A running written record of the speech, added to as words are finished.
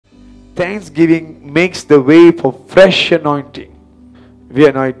Thanksgiving makes the way for fresh anointing. We are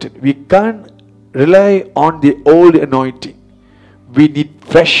anointed. We can't rely on the old anointing. We need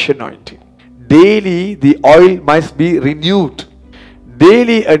fresh anointing. Daily the oil must be renewed.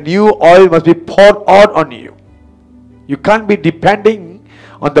 Daily a new oil must be poured out on you. You can't be depending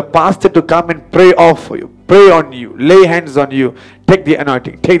on the pastor to come and pray off for you, pray on you, lay hands on you, take the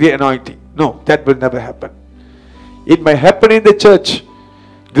anointing, take the anointing. No, that will never happen. It might happen in the church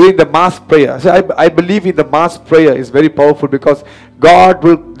during the mass prayer. So I believe in the mass prayer is very powerful because God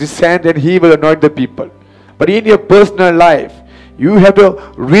will descend and He will anoint the people. But in your personal life, you have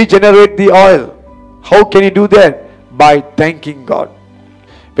to regenerate the oil. How can you do that? By thanking God.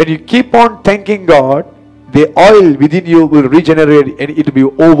 When you keep on thanking God, the oil within you will regenerate and it will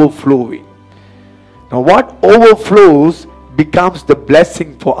be overflowing. Now what overflows becomes the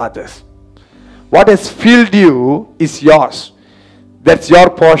blessing for others. What has filled you is yours. That's your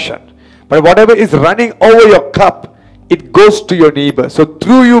portion. But whatever is running over your cup, it goes to your neighbor. So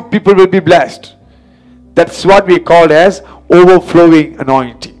through you, people will be blessed. That's what we call as overflowing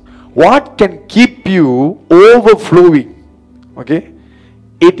anointing. What can keep you overflowing? Okay?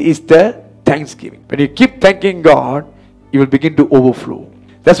 It is the thanksgiving. When you keep thanking God, you will begin to overflow.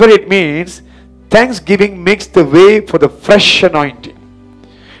 That's what it means. Thanksgiving makes the way for the fresh anointing.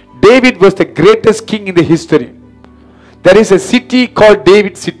 David was the greatest king in the history. There is a city called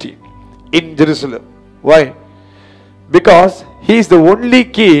David City in Jerusalem. Why? Because he is the only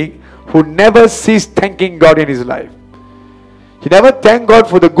king who never ceased thanking God in his life. He never thanked God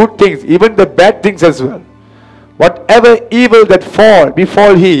for the good things, even the bad things as well. Whatever evil that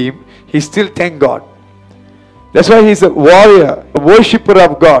befall him, he still thanked God. That's why he is a warrior, a worshipper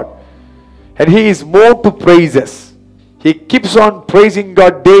of God. And he is more to praises. He keeps on praising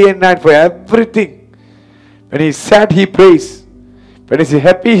God day and night for everything. When he's sad, he prays. When he's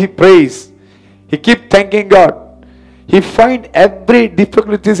happy, he prays. He keeps thanking God. He finds every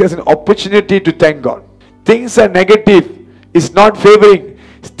difficulty as an opportunity to thank God. Things are negative, it's not favoring,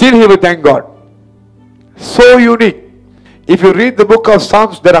 still he will thank God. So unique. If you read the book of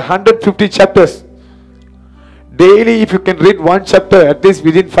Psalms, there are 150 chapters. Daily, if you can read one chapter, at least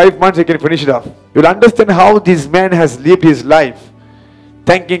within 5 months you can finish it off. You'll understand how this man has lived his life,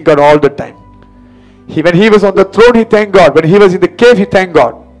 thanking God all the time. When he was on the throne, he thanked God. When he was in the cave, he thanked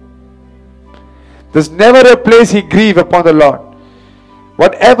God. There's never a place he grieved upon the Lord.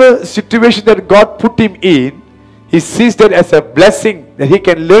 Whatever situation that God put him in, he sees that as a blessing, that he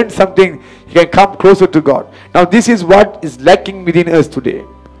can learn something, he can come closer to God. Now this is what is lacking within us today.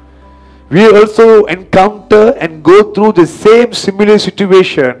 We also encounter and go through the same similar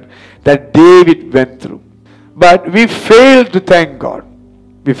situation that David went through. But we fail to thank God.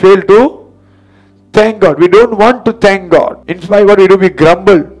 We fail to thank God. We don't want to thank God. In fact, what we do, we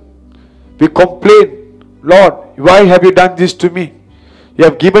grumble. We complain. Lord, why have you done this to me? You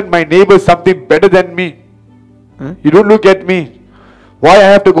have given my neighbor something better than me. You don't look at me. Why I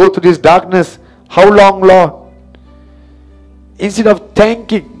have to go through this darkness? How long, Lord? Instead of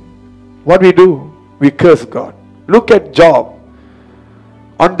thanking, what we do? We curse God. Look at Job.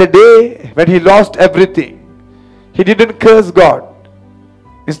 On the day when he lost everything, he didn't curse God.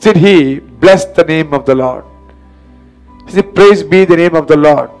 Instead, he blessed the name of the Lord. He said, praise be the name of the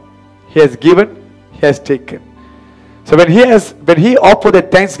Lord. He has given, he has taken. So when he offered the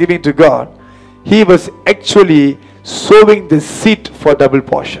thanksgiving to God, he was actually sowing the seed for double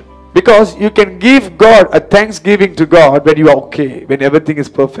portion. Because you can give God a thanksgiving to God when you are okay, when everything is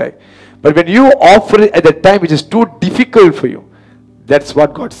perfect. But when you offer it at a time which is too difficult for you, that's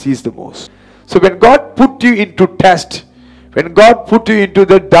what God sees the most. So when God put you into test, when God put you into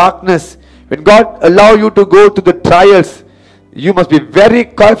the darkness, when God allow you to go to the trials, you must be very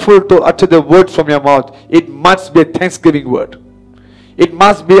careful to utter the words from your mouth. It must be a thanksgiving word. It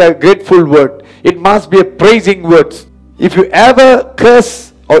must be a grateful word. It must be a praising word. If you ever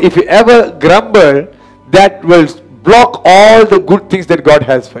curse or if you ever grumble, that will block all the good things that God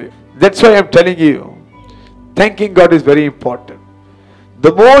has for you. That's why I'm telling you, thanking God is very important.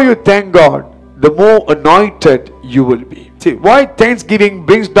 The more you thank God, the more anointed you will be. See, why thanksgiving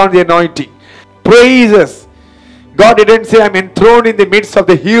brings down the anointing? Praises. God didn't say, I'm enthroned in the midst of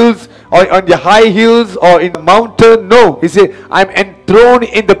the hills or on the high hills or in the mountain. No, he said, I'm enthroned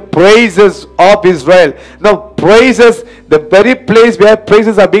in the praises of Israel. Now, praises, the very place where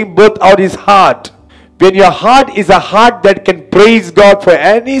praises are being birthed out is heart. When your heart is a heart that can praise God for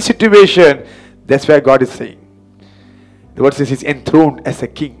any situation, that's where God is saying. The word says he's enthroned as a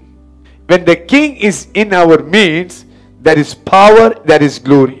king. When the king is in our midst, there is power, there is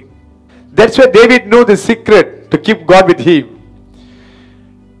glory. That's why David knew the secret to keep God with him.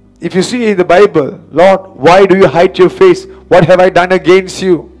 If you see in the Bible, Lord, why do you hide your face? What have I done against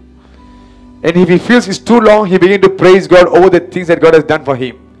you? And if he feels it's too long, he begins to praise God over the things that God has done for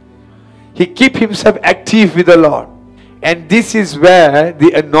him. He keeps himself active with the Lord. And this is where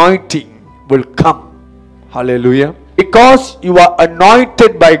the anointing will come. Hallelujah. Because you are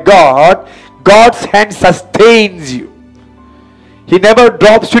anointed by God, God's hand sustains you. He never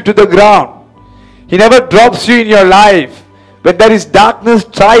drops you to the ground. He never drops you in your life. When there is darkness,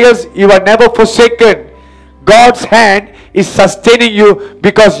 trials, you are never forsaken. God's hand is sustaining you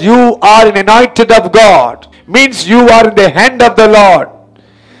because you are an anointed of God. Means you are in the hand of the Lord.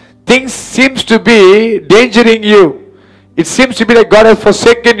 Things seems to be endangering you. It seems to be that God has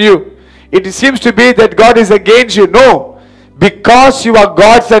forsaken you. It seems to be that God is against you. No. Because you are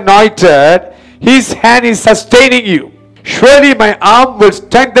God's anointed, His hand is sustaining you. Surely my arm will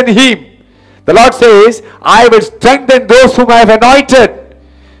strengthen him. The Lord says, I will strengthen those whom I have anointed.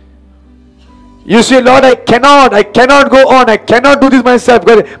 You say, Lord, I cannot go on. I cannot do this myself.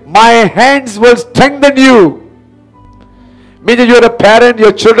 God, my hands will strengthen you. Meaning you are a parent,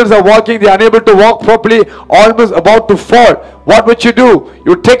 your children are walking, they are unable to walk properly, almost about to fall. What would you do?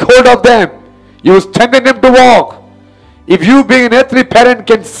 You take hold of them. You will strengthen them to walk. If you being an earthly parent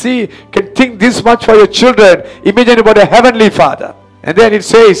can think this much for your children, imagine about a heavenly Father. And then it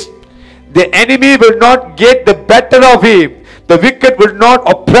says, the enemy will not get the better of him. The wicked will not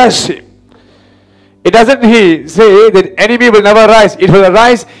oppress him. It doesn't say that enemy will never rise. It will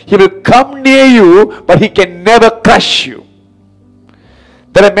arise. He will come near you, but he can never crush you.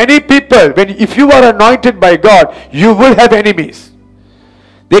 There are many people, if you are anointed by God, you will have enemies.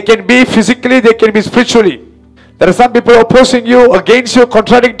 They can be physically, they can be spiritually. There are some people opposing you, against you,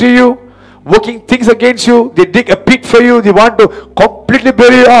 contradicting you, working things against you. They dig a pit for you. They want to completely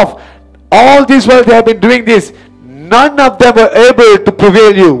bury you off. All this while they have been doing this, none of them were able to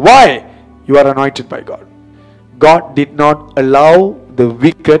prevail you. Why? You are anointed by God. God did not allow the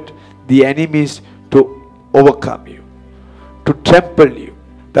wicked, the enemies, to overcome you, to trample you.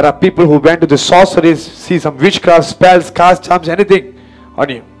 There are people who went to the sorceries, see some witchcraft, spells, cast charms, anything on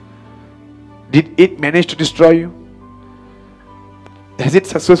you. Did it manage to destroy you? Has it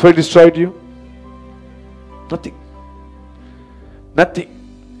successfully destroyed you? Nothing. Nothing.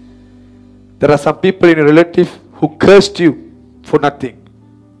 There are some people in your relative who cursed you for nothing.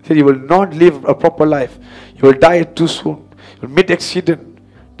 Said you will not live a proper life. You will die too soon. You will meet accident.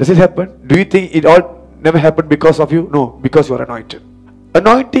 Does it happen? Do you think it all never happened because of you? No, because you are anointed.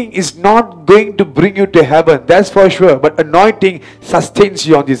 Anointing is not going to bring you to heaven, that's for sure. But anointing sustains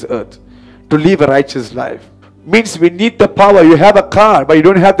you on this earth to live a righteous life. Means we need the power. You have a car, but you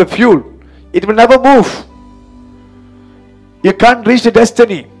don't have the fuel. It will never move. You can't reach the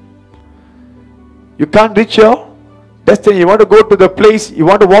destiny. You can't reach your destiny. You want to go to the place, you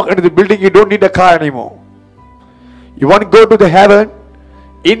want to walk into the building, you don't need a car anymore. You want to go to the heaven,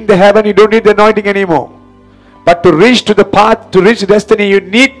 in the heaven you don't need the anointing anymore. But to reach to the path, to reach the destiny, you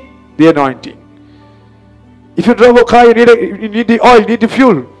need the anointing. If you drive a car, you need the oil, you need the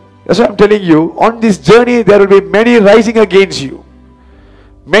fuel. That's what I'm telling you. On this journey, there will be many rising against you.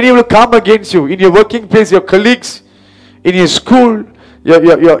 Many will come against you in your working place, your colleagues, in your school,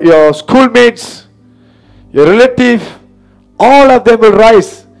 your schoolmates, your relative. All of them will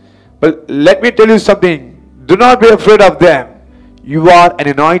rise. But let me tell you something. Do not be afraid of them. You are an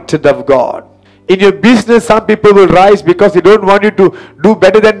anointed of God. In your business, some people will rise because they don't want you to do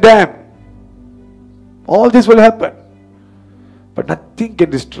better than them. All this will happen. But nothing can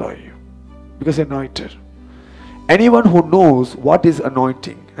destroy you because you're anointed. Anyone who knows what is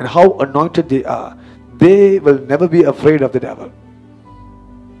anointing and how anointed they are, they will never be afraid of the devil.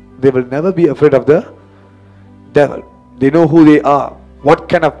 They will never be afraid of the devil. They know who they are, what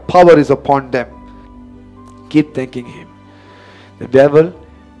kind of power is upon them. Keep thanking him. The devil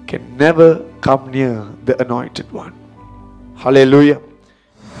can never come near the anointed one. Hallelujah.